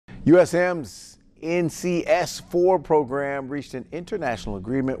USM's NCS4 program reached an international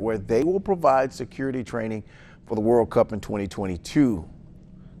agreement where they will provide security training for the World Cup in 2022.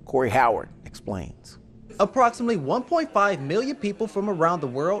 Corey Howard explains. Approximately 1.5 million people from around the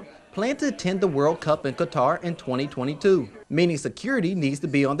world plan to attend the World Cup in Qatar in 2022, meaning security needs to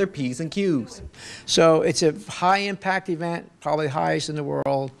be on their P's and Q's. So it's a high impact event, probably the highest in the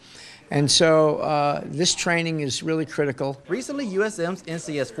world. And so this training is really critical. Recently, USM's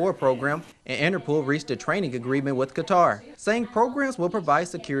NCS4 program and Interpol reached a training agreement with Qatar, saying programs will provide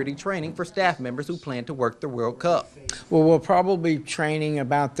security training for staff members who plan to work the World Cup. Well, we'll probably be training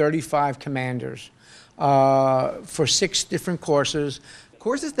about 35 commanders for 6 different courses.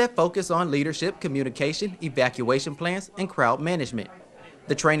 Courses that focus on leadership, communication, evacuation plans, and crowd management.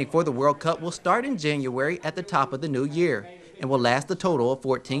 The training for the World Cup will start in January at the top of the new year and will last a total of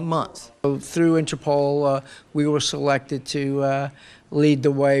 14 months. Through Interpol, we were selected to lead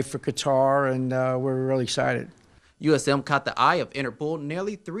the way for Qatar, and we're really excited. USM caught the eye of Interpol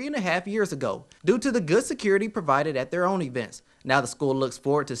nearly 3.5 years ago due to the good security provided at their own events. Now the school looks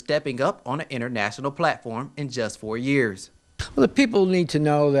forward to stepping up on an international platform in just 4 years. Well, the people need to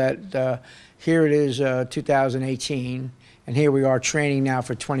know that here it is 2018, and here we are training now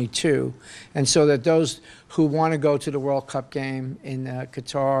for 22. And so that those who want to go to the World Cup game in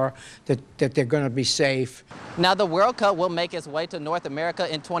Qatar, that they're going to be safe. Now the World Cup will make its way to North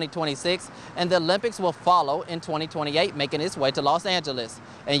America in 2026, and the Olympics will follow in 2028, making its way to Los Angeles.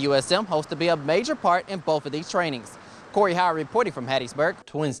 And USM hopes to be a major part in both of these trainings. Corey Howard reporting from Hattiesburg,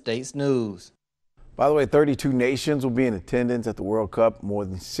 Twin States News. By the way, 32 nations will be in attendance at the World Cup. More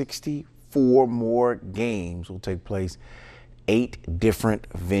than 64 more games will take place, 8 different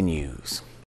venues.